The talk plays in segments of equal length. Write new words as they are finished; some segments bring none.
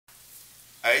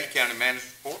A, County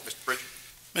Manager's Report. Mr. Pritchard.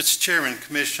 Mr. Chairman,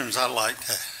 Commissioners, I'd like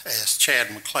to ask Chad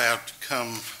McLeod to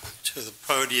come to the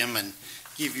podium and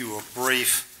give you a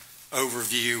brief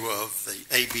overview of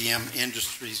the ABM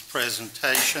Industries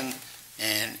presentation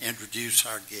and introduce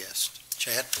our guest.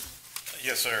 Chad?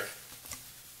 Yes, sir.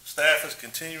 Staff is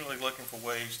continually looking for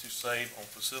ways to save on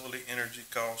facility energy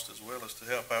costs as well as to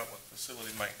help out with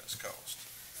facility maintenance costs.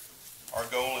 Our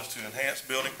goal is to enhance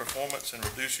building performance and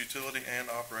reduce utility and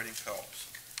operating costs.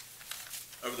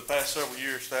 Over the past several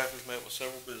years, staff has met with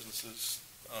several businesses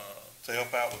to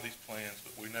help out with these plans,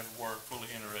 but we never were fully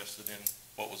interested in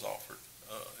what was offered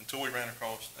until we ran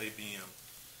across ABM,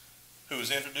 who was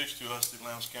introduced to us through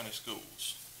Lowndes County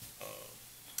Schools.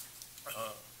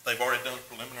 They've already done a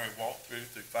preliminary walkthrough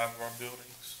through 5 of our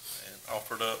buildings and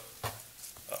offered up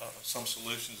some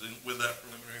solutions with that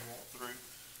preliminary walkthrough.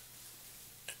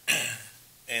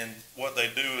 And what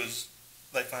they do is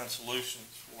they find solutions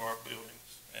for our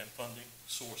buildings and funding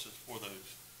sources for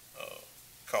those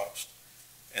costs.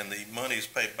 And the money is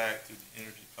paid back through the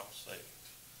energy cost savings.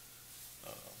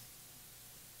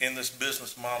 In this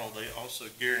business model, they also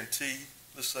guarantee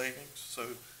the savings,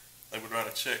 so they would write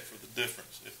a check for the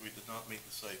difference if we did not meet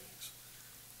the savings.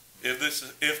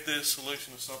 If this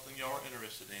solution is something y'all are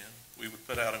interested in, we would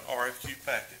put out an RFQ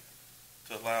packet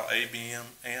to allow ABM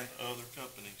and other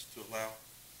companies to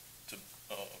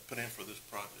put in for this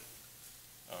project.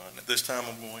 And at this time,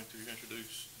 I'm going to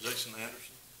introduce Jason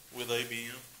Anderson with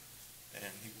ABM,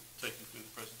 and he will take you through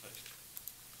the presentation.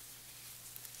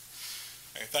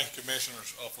 Hey, thank you,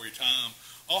 Commissioners, for your time.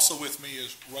 Also with me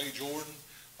is Ray Jordan.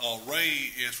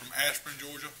 Ray is from Ashburn,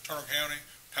 Georgia, Turner County,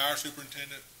 tire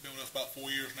superintendent, been with us about 4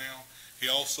 years now.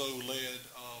 He also led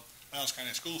Lowndes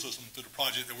County School System through the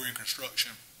project that we're in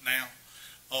construction now.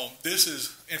 This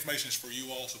is information for you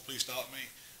all, so please stop me.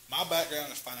 My background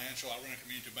is financial. I ran a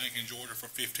community bank in Georgia for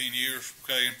 15 years,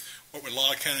 okay, and worked with a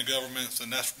lot of county governments,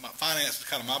 and that's finance is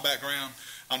kind of my background.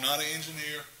 I'm not an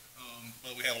engineer,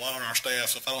 but we have a lot on our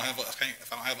staff, so if I don't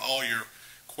have all your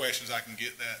questions, I can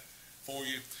get that for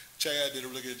you. Chad did a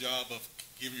really good job of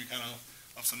giving you kind of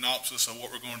a synopsis of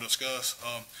what we're going to discuss.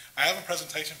 I have a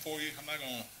presentation for you. I'm not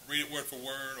going to read it word for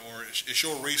word, or it's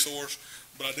your resource,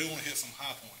 but I do want to hit some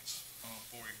high points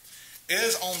for you.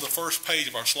 As on the first page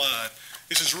of our slide,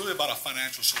 this is really about a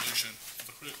financial solution for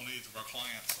the critical needs of our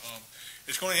clients.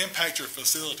 It's going to impact your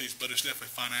facilities, but it's definitely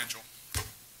financial.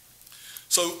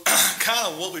 So kind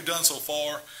of what we've done so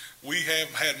far, we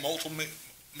have had multiple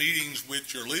meetings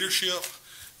with your leadership,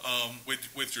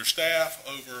 with your staff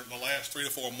over the last 3 to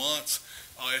 4 months.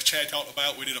 As Chad talked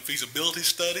about, we did a feasibility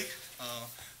study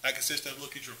that consists of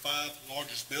looking at your 5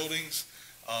 largest buildings,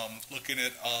 looking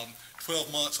at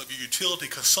 12 months of your utility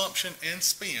consumption and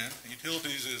spend.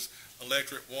 Utilities is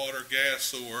electric, water, gas,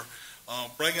 sewer.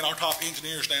 Bringing our top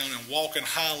engineers down and walking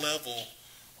high level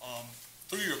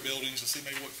through your buildings to see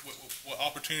maybe what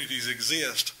opportunities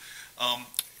exist.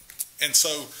 And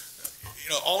so,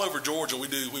 all over Georgia, we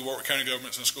work with county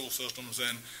governments and school systems,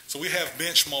 and so we have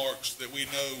benchmarks that we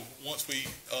know once we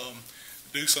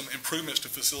do some improvements to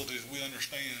facilities, we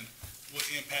understand what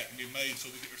impact can be made, so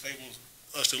it's able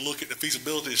us to look at the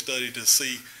feasibility study to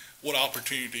see what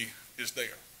opportunity is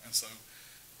there. And so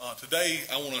today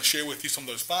I want to share with you some of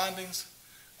those findings,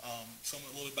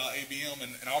 a little about ABM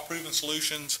and our proven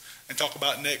solutions, and talk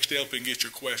about next step and get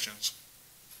your questions.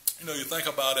 You think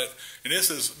about it, and this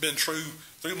has been true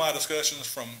through my discussions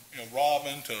from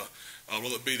Robin to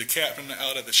whether it be the captain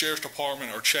out at the sheriff's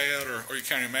department or Chad or your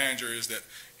county manager, is that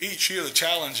each year the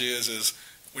challenge is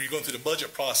when you're going through the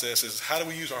budget process is how do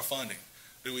we use our funding?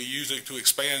 Do we use it to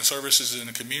expand services in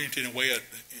the community in a way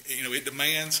it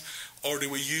demands, or do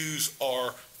we use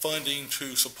our funding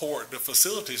to support the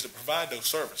facilities that provide those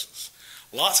services?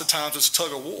 Lots of times it's a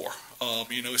tug of war.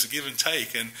 It's a give and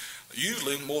take, and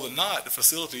usually more than not, the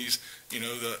facilities,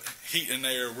 the heat and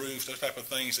air, roofs, those type of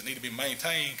things that need to be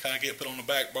maintained kind of get put on the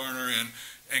back burner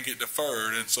and get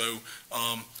deferred. And so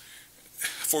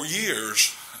for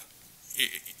years,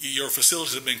 your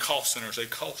facilities have been cost centers. They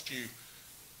cost you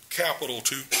capital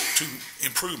to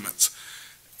improvements.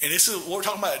 And this is what we're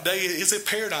talking about today. Is a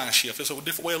paradigm shift. It's a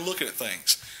different way of looking at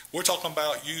things. We're talking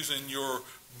about using your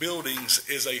buildings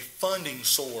as a funding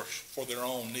source for their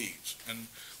own needs. And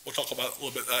we'll talk about a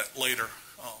little bit of that later.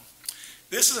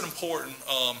 This is an important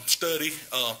study.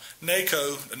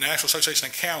 NACO, the National Association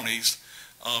of Counties,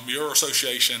 your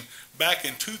association, back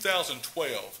in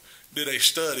 2012, did a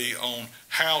study on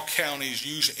how counties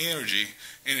use energy,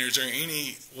 and is there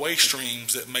any waste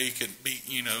streams that may could be,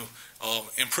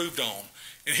 improved on.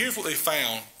 And here's what they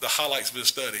found, the highlights of this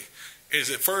study, is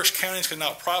that first, counties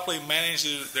cannot properly manage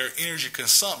their energy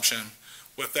consumption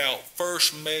without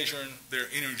first measuring their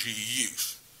energy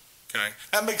use. Okay,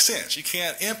 that makes sense. You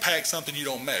can't impact something you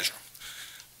don't measure.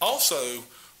 Also,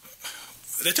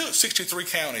 they took 63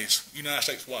 counties, United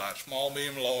States wide, small,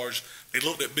 medium, large. They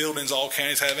looked at buildings all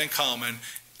counties have in common,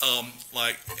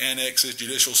 like annexes,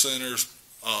 judicial centers,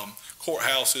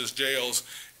 courthouses, jails,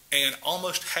 and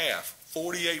almost half,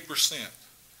 48%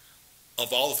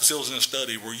 of all the facilities in the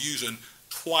study were using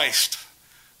twice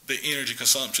the energy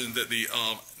consumption that the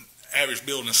average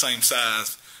building the same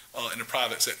size in the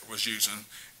private sector was using.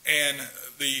 And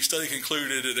the study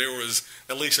concluded that there was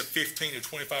at least a 15 to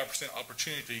 25%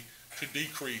 opportunity to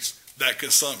decrease that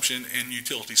consumption and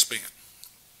utility spent.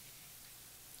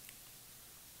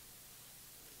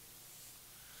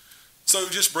 So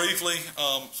just briefly,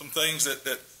 some things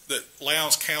that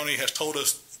Lowndes County has told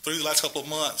us through the last couple of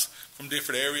months from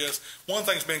different areas. One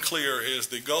thing's been clear is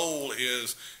the goal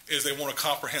is they want a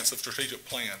comprehensive strategic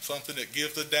plan, something that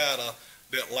gives the data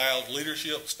that allows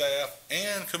leadership, staff,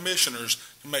 and commissioners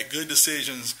to make good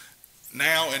decisions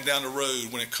now and down the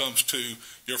road when it comes to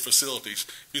your facilities.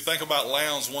 If you think about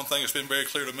Lowndes, one thing that's been very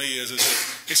clear to me is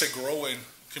that it's a growing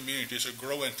community, it's a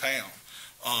growing town.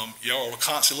 Y'all are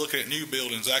constantly looking at new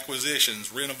buildings,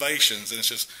 acquisitions, renovations, and it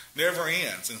just never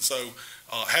ends. And so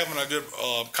having a good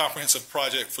comprehensive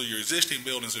project for your existing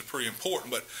buildings is pretty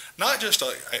important, but not just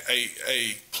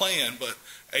a plan, but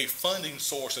a funding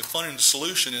source, a funding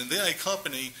solution, and then a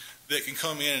company that can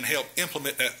come in and help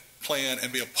implement that plan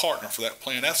and be a partner for that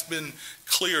plan. That's been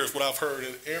clear is what I've heard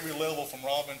at every level from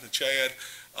Robin to Chad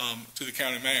to the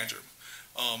county manager.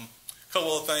 A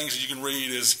couple other things that you can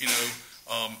read is,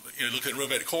 look at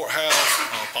renovated courthouse,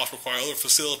 possibly require other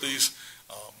facilities.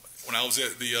 When I was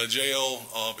at the jail,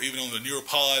 even on the newer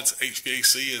pods,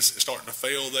 HVAC is starting to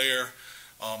fail there.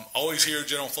 Always hear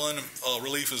general fund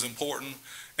relief is important.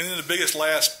 And then the biggest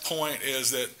last point is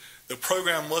that the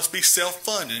program must be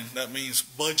self-funding. That means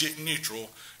budget neutral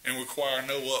and require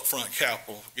no upfront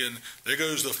capital. Again, there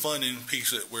goes the funding piece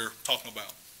that we're talking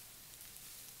about.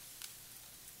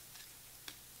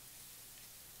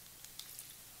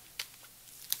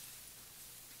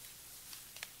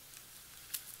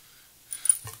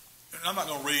 And I'm not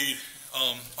going to read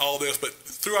all this, but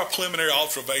through our preliminary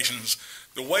observations,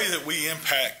 the way that we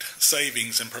impact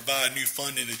savings and provide new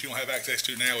funding that you don't have access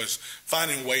to now is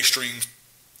finding waste streams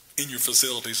in your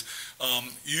facilities,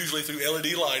 usually through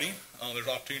LED lighting. There's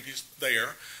opportunities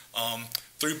there.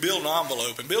 Through build an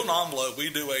envelope. And build an envelope, we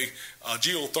do a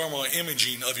geothermal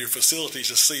imaging of your facilities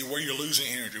to see where you're losing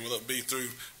energy, whether it be through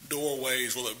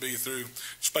doorways, whether it be through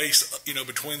space,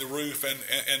 between the roof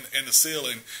and the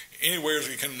ceiling, anywhere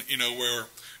we can, where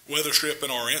weather stripping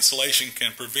or insulation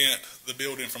can prevent the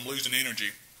building from losing energy.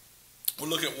 We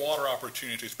look at water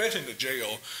opportunities, especially in the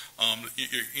jail.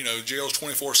 Jail's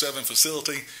 24/7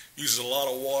 facility uses a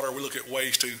lot of water. We look at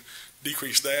ways to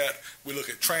decrease that. We look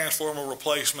at transformer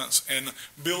replacements and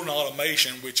building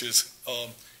automation, which is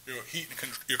your heat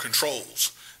and your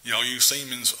controls. Use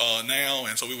Siemens now,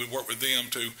 and so we would work with them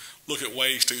to look at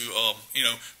ways to,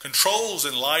 controls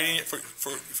and lighting it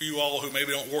for you all who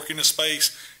maybe don't work in the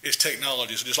space is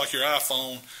technology. So just like your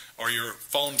iPhone or your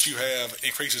phone that you have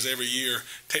increases every year,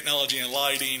 technology and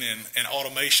lighting and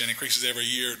automation increases every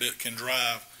year that can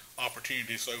drive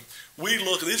opportunities. So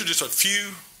these are just a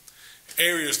few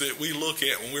areas that we look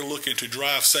at when we're looking to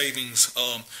drive savings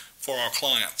for our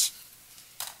clients.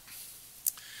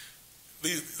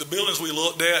 The buildings we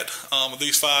looked at,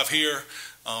 these five here,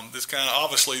 this kind of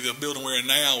obviously the building we're in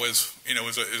now is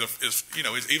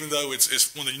even though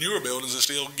it's one of the newer buildings, it's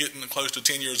still getting close to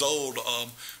 10 years old.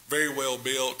 Very well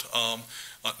built.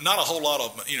 Not a whole lot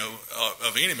of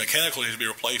of any mechanical needs to be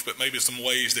replaced, but maybe some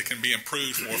ways that can be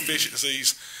improved for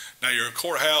efficiencies. Now your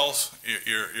courthouse,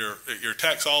 your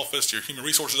tax office, your human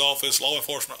resources office, law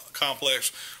enforcement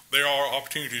complex, there are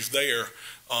opportunities there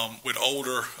with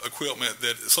older equipment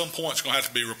that at some point is going to have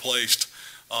to be replaced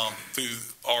through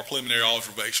our preliminary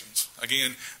observations.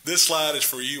 Again, this slide is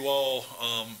for you all,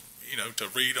 to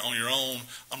read on your own.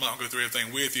 I'm not going to go through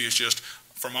everything with you. It's just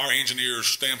from our engineer's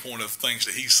standpoint of things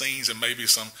that he's seen and maybe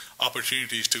some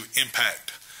opportunities to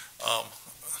impact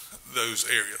those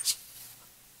areas.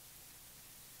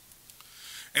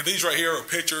 And these right here are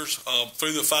pictures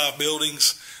through the five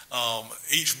buildings.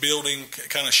 Each building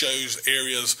kind of shows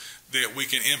areas that we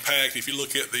can impact. If you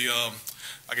look at the,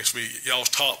 y'all's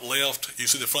top left, you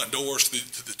see the front doors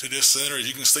to this center. As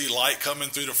you can see light coming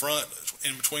through the front.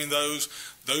 In between those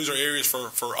are areas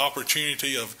for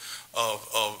opportunity of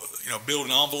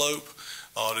building an envelope.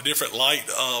 The different light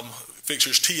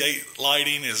fixtures, T8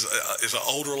 lighting is an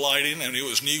older lighting, and it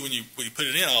was new when you put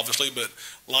it in, obviously, but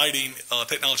lighting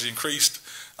technology increased.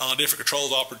 different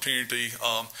controls opportunity.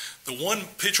 The one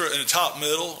picture in the top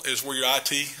middle is where your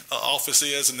IT office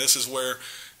is, and this is where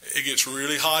it gets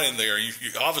really hot in there. You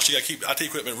obviously got to keep IT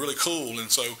equipment really cool, and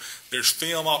so there's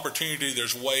film opportunity,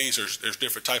 there's ways, there's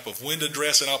different type of window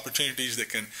dressing opportunities that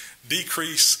can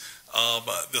decrease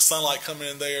the sunlight coming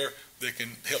in there, that can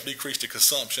help decrease the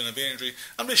consumption of energy.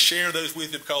 I'm just sharing those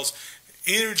with you because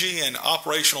energy and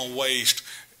operational waste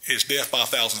is death by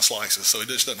 1,000 slices, so it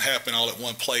just doesn't happen all at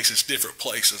one place. It's different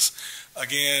places.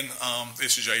 Again,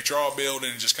 this is your HR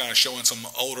building, just kind of showing some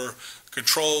older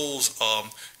controls.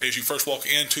 As you first walk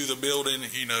into the building,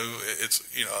 it's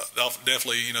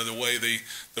definitely the way the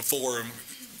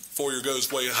foyer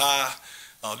goes way high.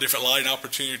 Different lighting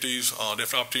opportunities,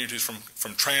 different opportunities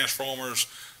from transformers,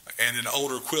 and then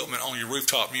older equipment on your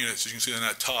rooftop units, as you can see in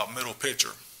that top middle picture.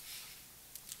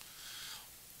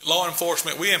 Law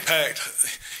enforcement, we impact,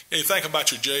 you think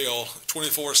about your jail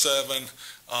 24/7.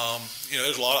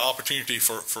 There's a lot of opportunity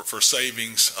for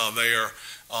savings there.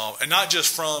 And not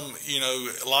just from,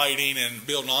 lighting and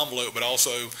building envelope, but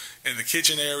also in the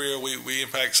kitchen area, we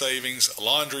impact savings.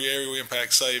 Laundry area, we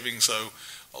impact savings. So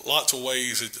lots of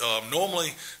ways.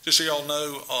 Normally, just so y'all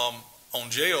know, on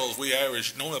jails, we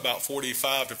average normally about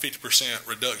 45 to 50%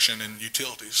 reduction in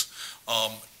utilities.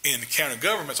 In the county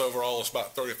governments overall, it's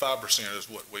about 35% is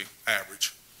what we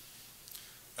average.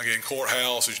 Again,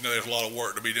 courthouse, as you know, there's a lot of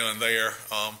work to be done there.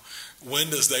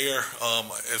 Windows there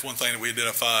is one thing that we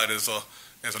identified as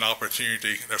an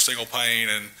opportunity. They're single pane,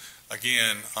 and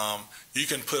again, you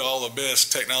can put all the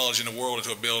best technology in the world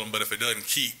into a building, but if it doesn't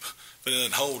if it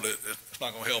doesn't hold it, it's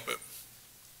not going to help it.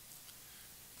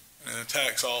 And the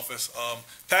tax office.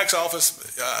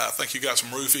 I think you got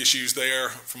some roof issues there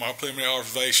from our preliminary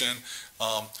observation.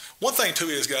 One thing too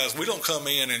is, guys, we don't come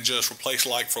in and just replace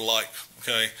like for like,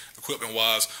 okay,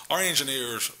 equipment-wise. Our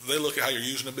engineers, they look at how you're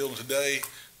using the building today,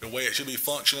 the way it should be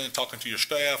functioning, talking to your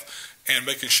staff, and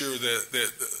making sure that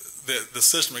the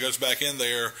system that goes back in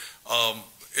there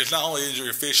is not only energy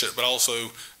efficient, but also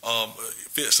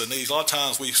fits the needs. A lot of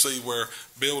times we see where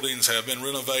buildings have been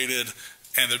renovated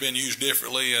and they've been used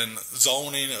differently, and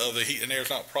zoning of the heat and air is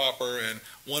not proper, and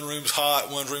one room's hot,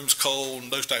 one room's cold,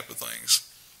 and those type of things.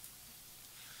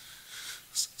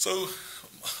 So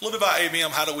a little bit about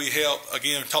ABM, how do we help?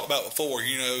 Again, talked about before,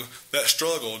 that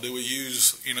struggle. Do we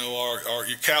use,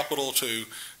 your capital to,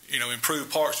 improve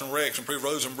parks and recs, improve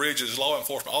roads and bridges, law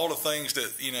enforcement, all the things that,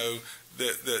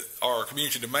 that our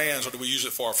community demands, or do we use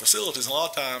it for our facilities? And a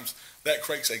lot of times that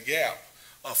creates a gap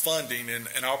of funding,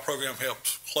 and our program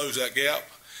helps close that gap.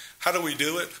 How do we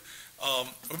do it?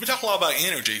 We've been talking a lot about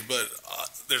energy, but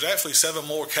there's actually 7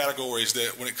 more categories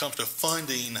that when it comes to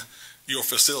funding your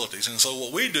facilities. And so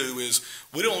what we do is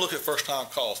we don't look at first-time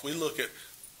costs. We look at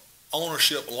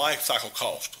ownership life cycle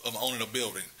cost of owning a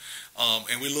building.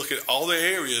 And we look at all the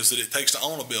areas that it takes to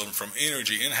own a building, from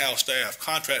energy, in-house staff,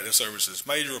 contracted services,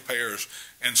 major repairs,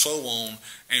 and so on.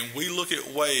 And we look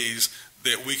at ways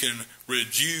that we can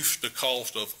reduce the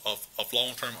cost of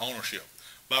long-term ownership.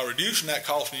 By reducing that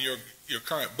cost in your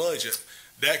current budget,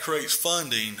 that creates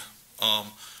funding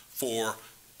for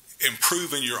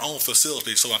improving your own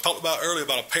facilities. So I talked about earlier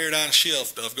about a paradigm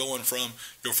shift of going from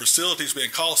your facilities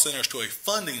being cost centers to a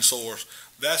funding source.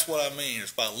 That's what I mean.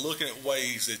 It's by looking at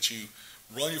ways that you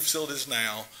run your facilities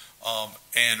now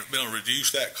and being able to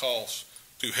reduce that cost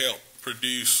to help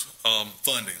produce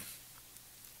funding.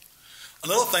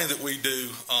 Another thing that we do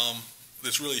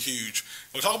that's really huge,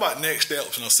 we'll talk about next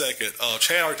steps in a second.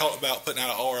 Chad already talked about putting out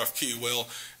an RFQ. Well,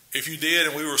 if you did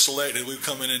and we were selected, we'd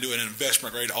come in and do an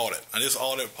investment grade audit. And this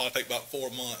audit would probably take about 4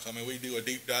 months. I mean, we do a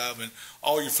deep dive in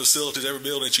all your facilities, every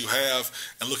building that you have,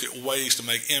 and look at ways to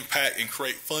make impact and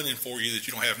create funding for you that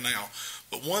you don't have now.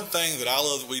 But one thing that I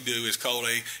love that we do is called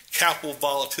a capital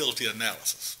volatility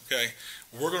analysis. Okay,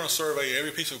 we're going to survey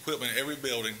every piece of equipment in every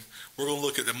building. We're going to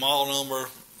look at the model number,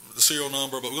 the serial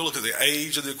number, but we'll look at the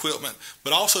age of the equipment,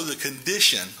 but also the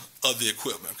condition of the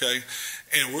equipment, okay?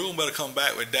 And we're going to be able to come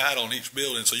back with data on each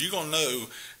building. So you're going to know,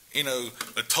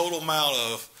 the total amount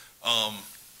of,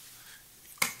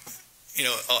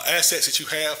 assets that you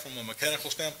have from a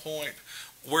mechanical standpoint,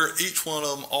 where each one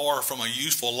of them are from a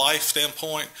useful life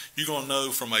standpoint. You're going to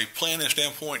know from a planning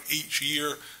standpoint each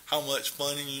year how much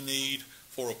funding you need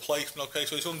for replacement, okay?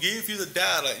 So it's going to give you the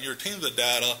data and your team the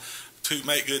data to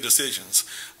make good decisions.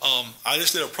 I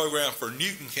just did a program for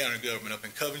Newton County government up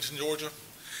in Covington, Georgia,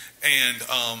 and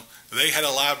they had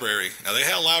a library. Now, they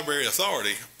had a library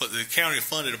authority, but the county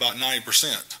funded about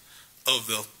 90% of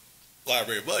the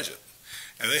library budget.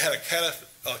 And they had a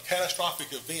catastrophic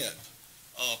event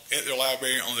at their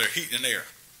library on their heat and air,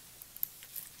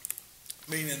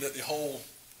 meaning that all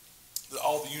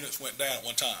the units went down at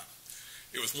one time.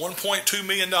 It was $1.2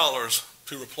 million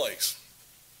to replace.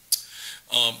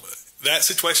 That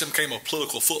situation became a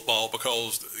political football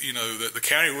because, the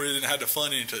county really didn't have the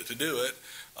funding to do it.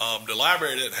 The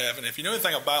library didn't have it. If you know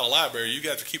anything about a library, you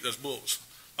got to keep those books.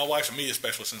 My wife's a media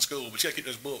specialist in school, but you got to keep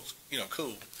those books,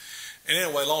 cool. And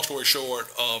anyway, long story short,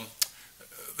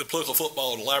 the political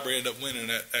football, the library ended up winning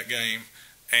that game,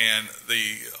 and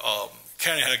the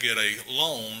county had to get a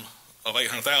loan of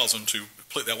 $800,000 to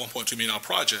complete that $1.2 million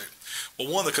project.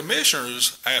 Well, one of the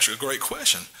commissioners asked a great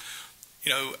question.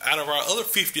 Out of our other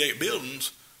 58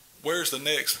 buildings, where's the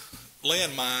next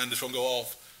landmine that's going to go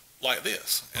off like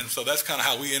this? And so that's kind of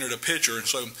how we entered the picture. And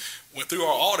so through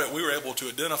our audit, we were able to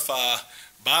identify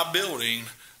by building,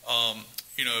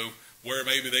 where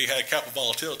maybe they had capital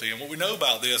volatility. And what we know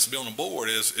about this, being on the board,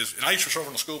 is and I used to serve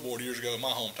on the school board years ago in my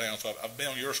hometown, so I've been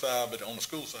on your side, but on the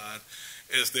school side,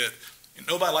 is that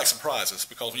nobody likes surprises,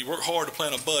 because when you work hard to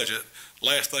plan a budget,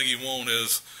 last thing you want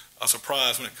is a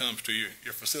surprise when it comes to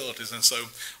your facilities. And so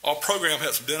our program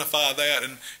helps identify that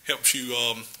and helps you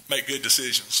make good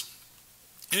decisions.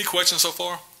 Any questions so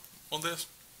far on this?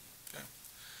 Okay.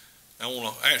 I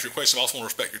want to answer your question, but I also want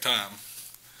to respect your time.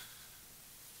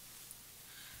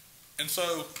 And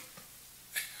so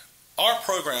our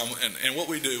program and what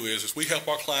we do is we help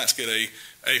our clients get a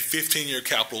 15-year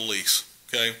capital lease.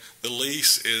 Okay, the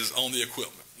lease is on the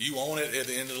equipment. You own it at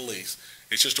the end of the lease.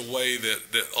 It's just a way that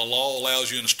a law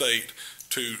allows you in the state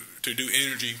to do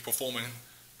energy performing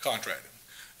contracting.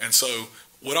 And so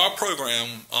with our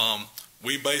program,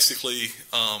 we basically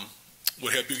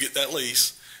would help you get that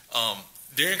lease.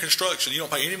 During construction, you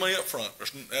don't pay any money up front.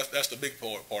 That's the big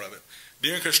part of it.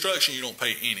 During construction, you don't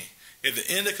pay any. At the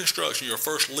end of construction, your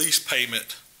first lease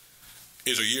payment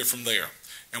is a year from there.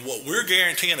 And what we're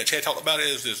guaranteeing that Chad talked about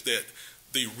is that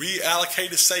the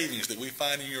reallocated savings that we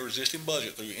find in your existing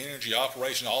budget through energy,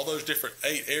 operation, all those different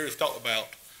 8 areas talked about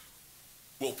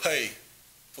will pay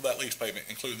for that lease payment,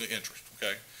 including the interest.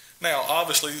 Okay. Now,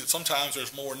 obviously, sometimes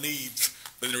there's more needs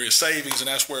than there is savings, and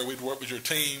that's where we'd work with your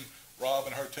team, Rob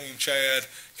and her team, Chad,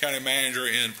 county manager,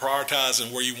 in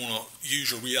prioritizing where you want to use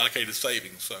your reallocated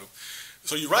savings.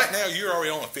 So right now, you're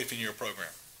already on a 15-year program.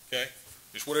 Okay.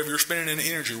 It's whatever you're spending in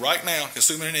energy right now,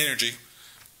 consuming in energy,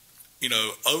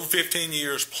 over 15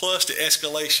 years, plus the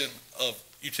escalation of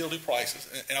utility prices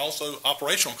and also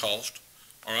operational cost,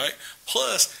 all right,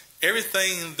 plus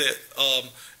everything that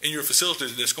in your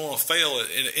facilities that's going to fail at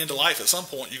the end of life at some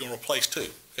point, you're going to replace too,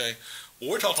 okay?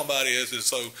 What we're talking about is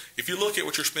so if you look at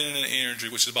what you're spending in energy,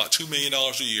 which is about $2 million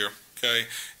a year, okay,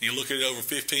 and you look at it over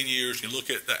 15 years, and you look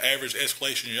at the average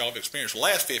escalation y'all have experienced the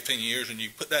last 15 years, and you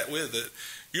put that with it,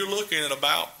 you're looking at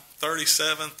about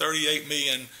 $38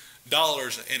 million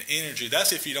in energy.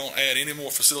 That's if you don't add any more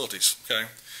facilities, okay,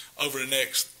 over the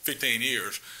next 15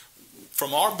 years.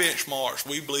 From our benchmarks,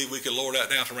 we believe we could lower that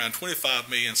down to around $25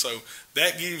 million. So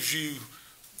that gives you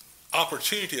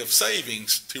opportunity of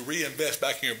savings to reinvest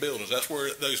back in your buildings. That's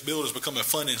where those buildings become a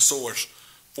funding source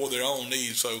for their own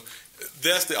needs. So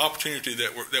that's the opportunity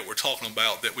that we're talking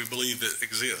about that we believe that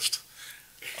exists.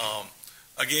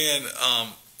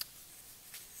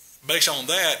 Based on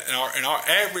that, and our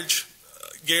average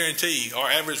guarantee, our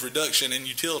average reduction in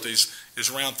utilities is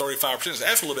around 35%. It's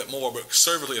actually a little bit more, but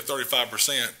conservatively at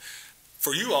 35%.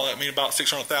 For you all, that means about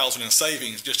 $600,000 in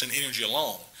savings just in energy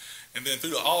alone. And then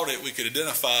through the audit, we could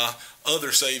identify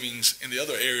other savings in the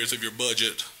other areas of your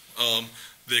budget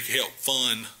that can help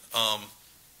fund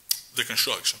the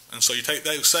construction. And so you take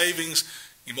those savings,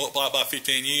 you multiply it by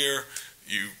 15 year,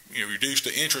 you reduce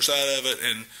the interest out of it,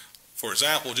 and for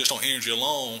example, just on energy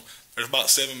alone, there's about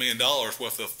 $7 million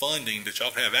worth of funding that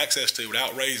y'all can have access to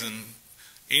without raising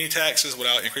any taxes,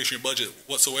 without increasing your budget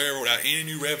whatsoever, without any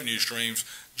new revenue streams,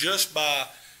 just by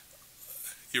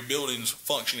your buildings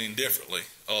functioning differently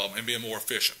and being more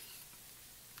efficient.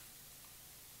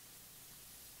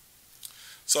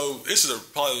 So this is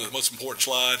probably the most important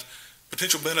slide.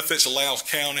 Potential benefits of Lowndes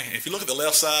County. If you look at the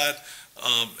left side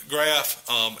graph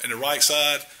and the right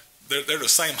side, they're the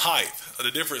same height.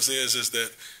 The difference is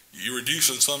that you're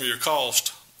reducing some of your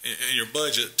cost in your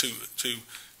budget to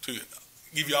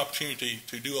give you opportunity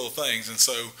to do other things. And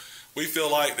so we feel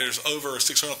like there's over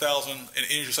 $600,000 in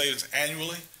energy savings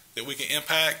annually that we can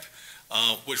impact,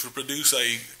 which would produce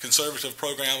a conservative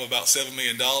program of about $7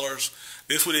 million.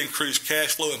 This would increase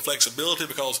cash flow and flexibility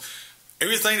because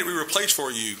everything that we replace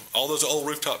for you, all those old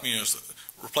rooftop units,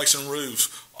 replacing roofs,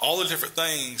 all the different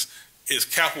things is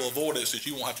capital avoidance that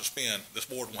you won't have to spend, this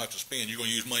board won't have to spend. You're going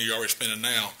to use money you're already spending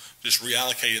now, just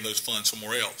reallocating those funds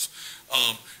somewhere else.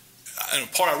 And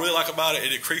the part I really like about it,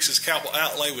 it increases capital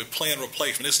outlay with planned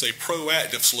replacement. This is a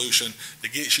proactive solution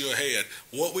that gets you ahead.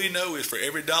 What we know is for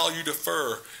every dollar you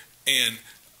defer, and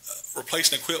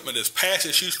replacing equipment that's past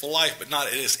its useful life but not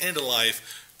at its end of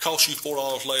life costs you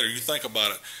 $4 later. You think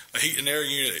about it. A heat and air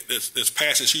unit that's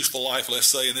past its useful life, let's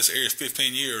say in this area is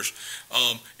 15 years,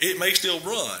 it may still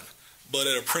run, but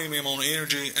at a premium on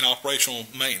energy and operational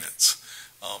maintenance.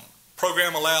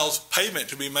 Program allows payment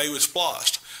to be made with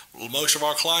SPLOST. Most of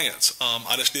our clients,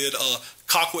 I just did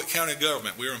Colquitt County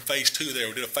government. We were in phase 2 there.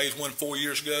 We did a phase 1 4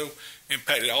 years ago,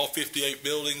 impacted all 58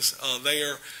 buildings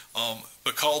there.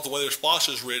 Because the way their SPLOST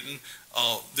is written,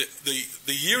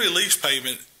 the yearly lease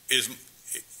payment is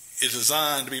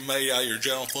designed to be made out of your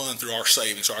general fund through our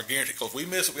savings, so our guarantee. Because if we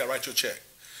miss it, we got to write you a check.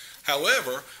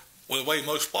 However, with the way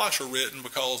most SPLOST are written,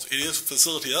 because it is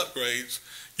facility upgrades,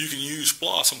 you can use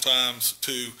SPLOST sometimes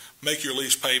to make your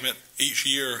lease payment each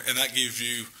year, and that gives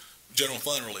you general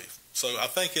fund relief. So I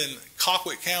think in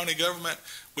Colquitt County government,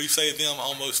 we saved them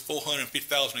almost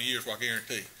 $450,000 a year for our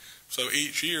guarantee. So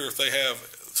each year, if they have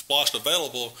SPLOST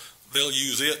available, they'll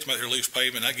use it to make their lease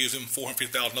payment. That gives them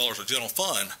 $450,000 of general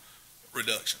fund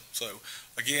reduction. So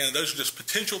again, those are just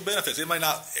potential benefits. It may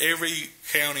not, every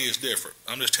county is different.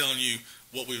 I'm just telling you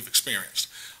what we've experienced.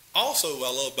 Also,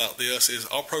 what I love about this is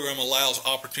our program allows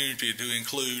opportunity to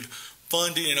include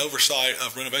funding and oversight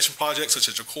of renovation projects such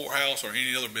as a courthouse or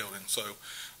any other building. So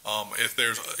if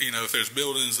there's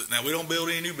buildings, now we don't build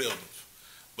any new buildings,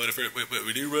 but if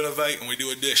we do renovate and we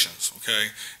do additions, okay?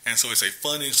 And so it's a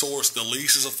funding source. The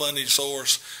lease is a funding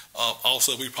source.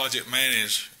 Also, we project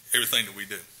manage everything that we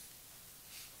do.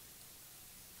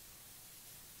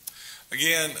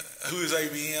 Again, who is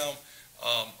ABM?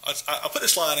 I put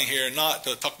this slide in here not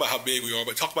to talk about how big we are,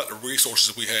 but talk about the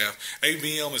resources we have.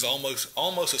 ABM is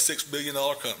almost a $6 billion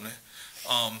company.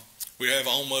 We have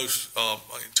almost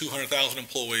 200,000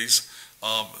 employees,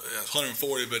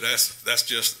 140, but that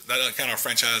doesn't count our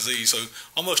franchisees. So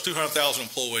almost 200,000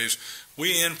 employees.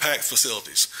 We impact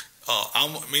facilities.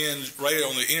 Me and Ray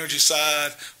on the energy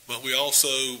side, but we do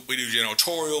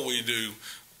janitorial, we do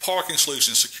parking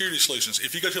solutions, security solutions.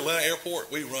 If you go to Atlanta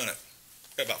Airport, we run it.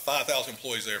 We've got about 5,000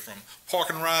 employees there, from park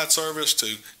and ride service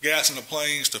to gas in the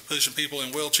planes to pushing people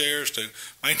in wheelchairs to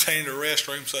maintaining the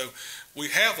restroom. So we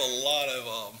have a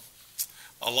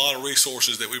lot of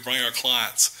resources that we bring our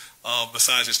clients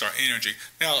besides just our energy.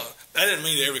 Now, that doesn't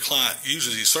mean that every client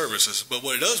uses these services, but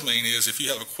what it does mean is if you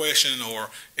have a question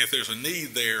or if there's a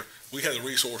need there, we have the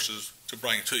resources to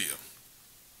bring to you.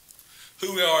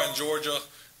 Who we are in Georgia.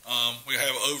 We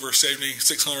have over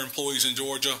 7,600 employees in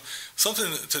Georgia.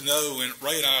 Something to know, in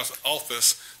Ray and I's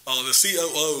office, the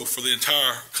COO for the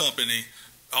entire company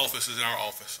office is in our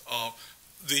office.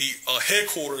 The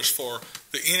headquarters for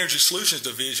the Energy Solutions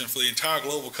Division for the entire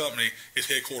global company is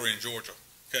headquartered in Georgia.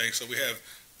 Okay, so we have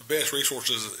the best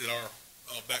resources at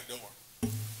our back door.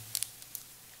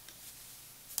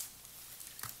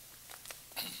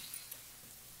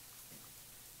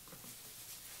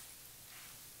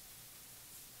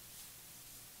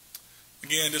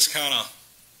 Again, just kind of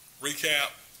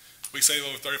recap, we save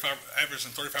over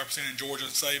averaging 35% in Georgia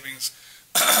savings.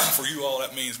 For you all,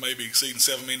 that means maybe exceeding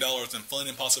 $7 million in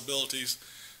funding possibilities.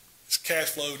 It's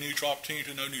cash flow neutral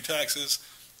opportunity, no new taxes,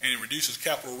 and it reduces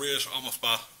capital risk almost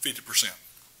by 50%.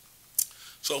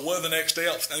 So what are the next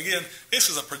steps? And again, this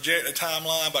is a projected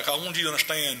timeline, but I want you to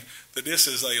understand that this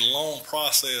is a long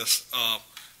process.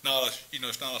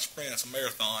 It's not a sprint, it's a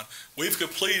marathon. We've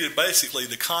completed basically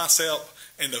the concept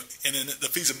and the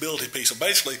feasibility piece. So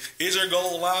basically, is there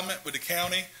goal alignment with the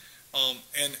county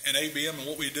and ABM and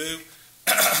what we do?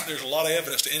 There's a lot of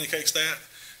evidence to indicate that.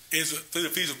 Through the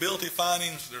feasibility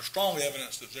findings, there's strong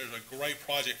evidence that there's a great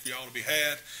project for y'all to be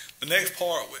had. The next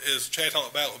part, as Chad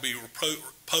talked about, will be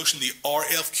posting the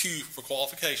RFQ for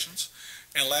qualifications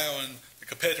and allowing the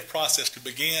competitive process to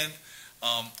begin.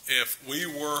 If we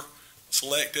were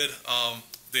selected,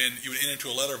 then you would enter into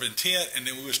a letter of intent, and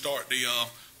then we would start the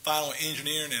final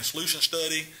engineering and solution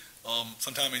study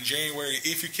sometime in January.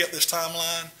 If you kept this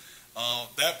timeline,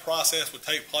 that process would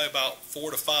take probably about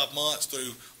 4 to 5 months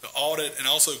through the audit and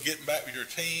also getting back with your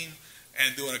team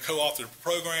and doing a co-authored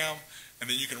program, and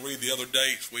then you can read the other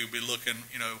dates. We would be looking,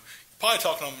 probably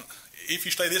talking on, if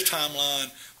you stay this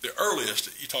timeline, the earliest,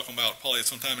 you're talking about probably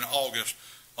sometime in August.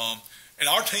 And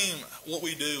our team, what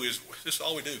we do is, this is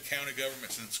all we do, county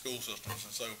governments and school systems.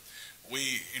 And so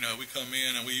we come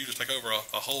in and we usually take over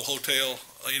a whole hotel,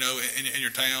 in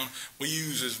your town. We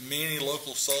use as many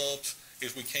local subs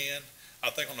as we can.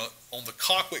 I think on the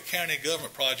Colquitt County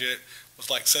government project was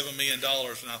like $7 million,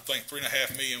 and I think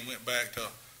 $3.5 million went back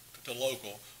to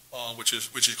local, which is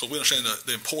because we understand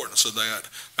the importance of that.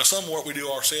 Now, some work we do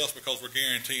ourselves because we're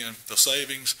guaranteeing the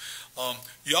savings.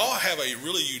 Y'all have a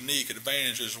really unique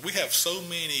advantage is we have so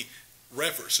many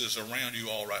references around you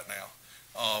all right now.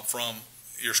 from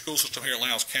your school system here in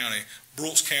Lowndes County.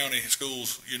 Brooks County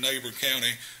schools, your neighboring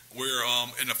county, we're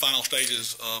in the final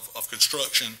stages of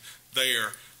construction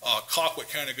there. Colquitt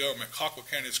County government, Colquitt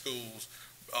County schools,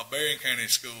 Berrien County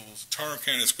schools, Turner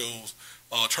County schools,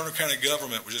 Turner County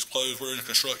government was just closed. We're in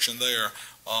construction there.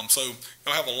 So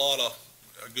you'll have a lot of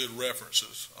good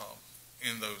references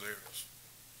in those areas.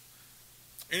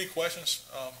 Any questions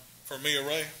for me or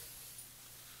Ray?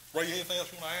 Ray, you anything else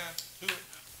you want to add to it?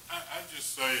 I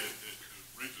just say that the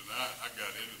reason I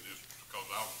got into this was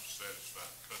because I was a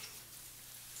satisfied customer.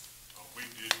 We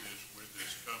did this with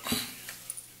this company in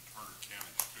Turner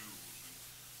County schools, and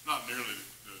not nearly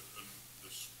the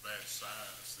vast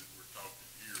size that we're talking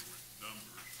here with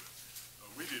numbers,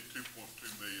 but we did $2.2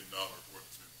 million worth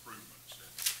of improvements,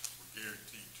 and we're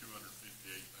guaranteed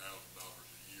 $258,000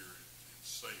 a year in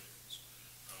savings.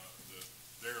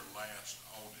 Their last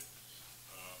audit,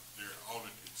 their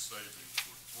audited savings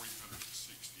were $368,000.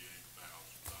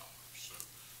 So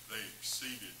they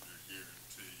exceeded their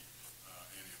guarantee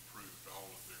and improved all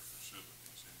of their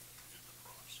facilities in the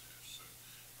process. So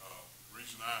the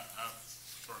reason I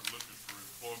started looking for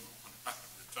employment when I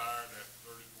retired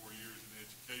after 34 years in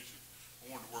education, I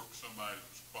wanted to work with somebody that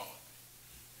was quality.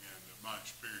 And my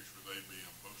experience with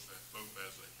ABM, both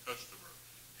as a customer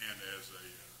and as an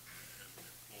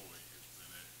employee, has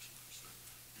been excellent. So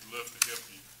we'd love to help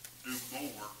you do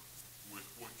more with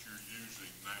what you're using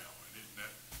now. And isn't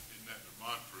that the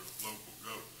mantra of local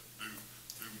government?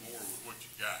 Do more with what you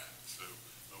got. So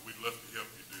we'd love to help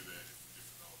you do that if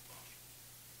at all possible.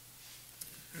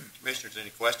 Commissioners, any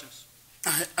questions?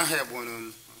 I have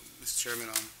one, Mr. Chairman.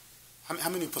 How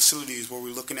many facilities were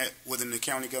we looking at within the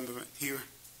county government here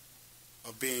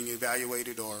of being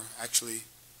evaluated or actually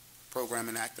program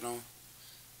and acted on?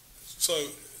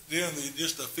 So during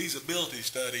just the feasibility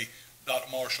study, Dr.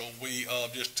 Marshall, we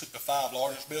just took the 5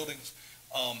 largest buildings.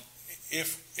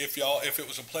 If it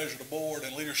was a pleasure to the board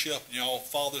and leadership, and y'all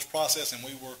follow this process, and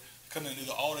we were coming to do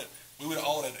the audit, we would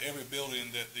audit every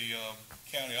building that the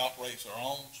county operates or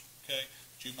owns, okay,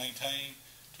 that you maintain,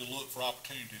 to look for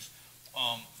opportunities.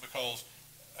 Because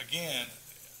again,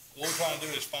 what we're trying to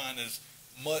do is find as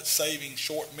much savings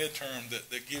short and midterm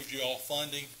that gives you all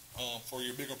funding for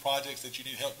your bigger projects that you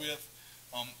need help with.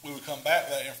 We would come back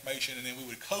with that information, and then we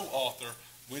would co-author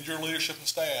with your leadership and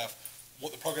staff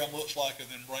what the program looks like, and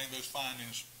then bring those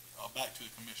findings back to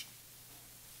the commission.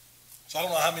 So I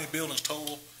don't know how many buildings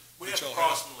total. We have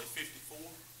approximately 54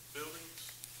 buildings.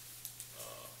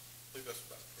 I think that's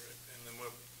about correct. And then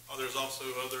there's also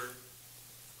other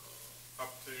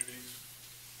opportunities,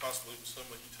 possibly with some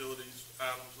of the utilities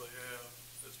items they have,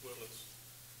 as well as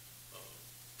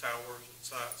towers and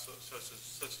sites such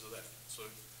as that. So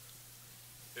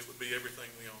it would be everything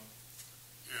we own.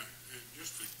 Yeah, and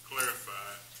just to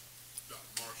clarify,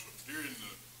 Dr. Marshall, during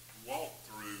the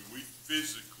walkthrough, we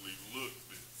physically looked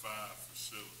at 5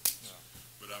 facilities,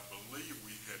 but I believe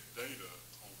we had data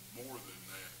on more than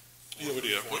that. Yeah, we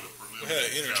did. For the We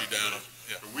had energy data.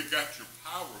 Yeah. But we got your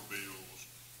power bills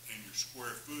and your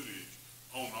square footage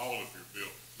on all of your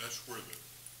buildings. That's where the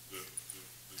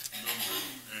number of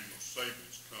annual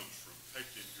savings comes from,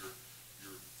 taking your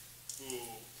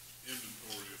full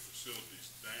inventory of facilities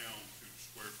down to the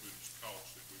square footage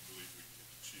cost that we believe we can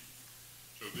achieve.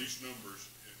 So these numbers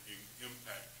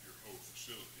impact your whole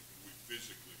facility, but we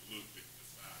physically looked at the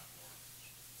 5 largest.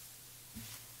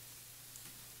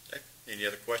 Okay. Any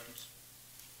other questions?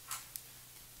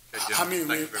 Okay, How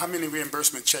gentlemen, many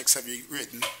reimbursement checks have you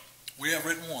written? We have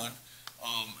written one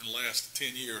in the last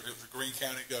 10 years. It was the Greene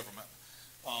County government.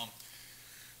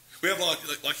 We have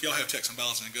like y'all have checks and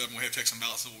balances in government. We have checks and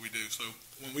balances in what we do. So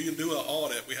when we do an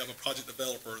audit, we have a project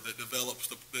developer that develops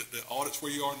the audits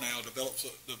where you are now, develops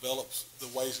the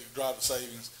ways to drive the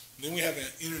savings. And then we have an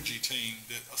energy team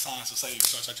that assigns the savings,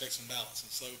 so that's our checks and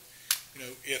balances. So, you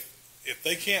know, if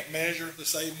they can't measure the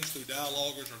savings through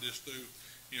dialoguers or just through,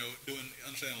 you know,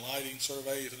 understanding lighting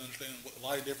surveys and understanding what the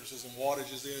lighting differences in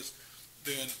wattages is,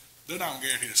 then they're not going to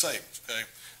guarantee the savings. Okay,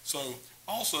 so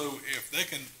also if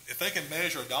they can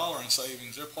measure $1 in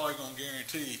savings, they're probably going to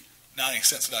guarantee 90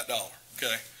 cents of that dollar.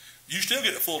 Okay, you still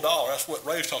get the full dollar. That's what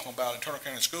Ray's talking about in Turner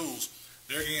County schools.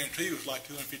 Their guarantee was like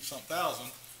 $250-something thousand,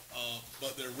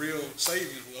 but their real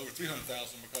savings was over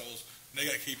 $300,000 because they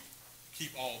got to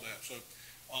keep all that. So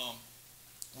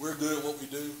we're good at what we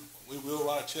do. We will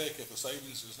write a check if the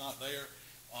savings is not there.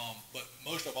 But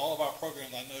most of all of our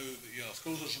programs, I know the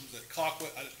school systems at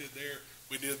Colquitt,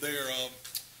 we did their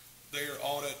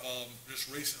audit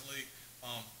just recently,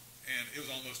 and it was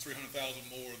almost $300,000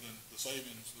 more than the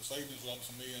savings. The savings was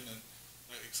almost $1 million, and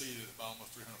they exceeded it by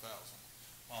almost $300,000.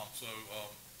 So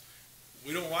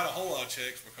we don't write a whole lot of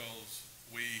checks because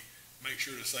we make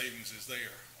sure the savings is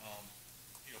there,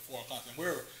 for our clients. And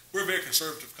we're a very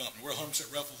conservative company. We're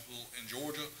 100% replicable in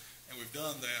Georgia, and we've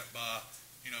done that by,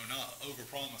 not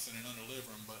over-promising and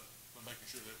under-delivering, but making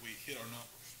sure that we hit our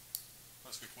numbers.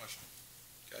 That's a good question.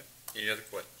 Okay. Any other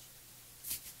questions?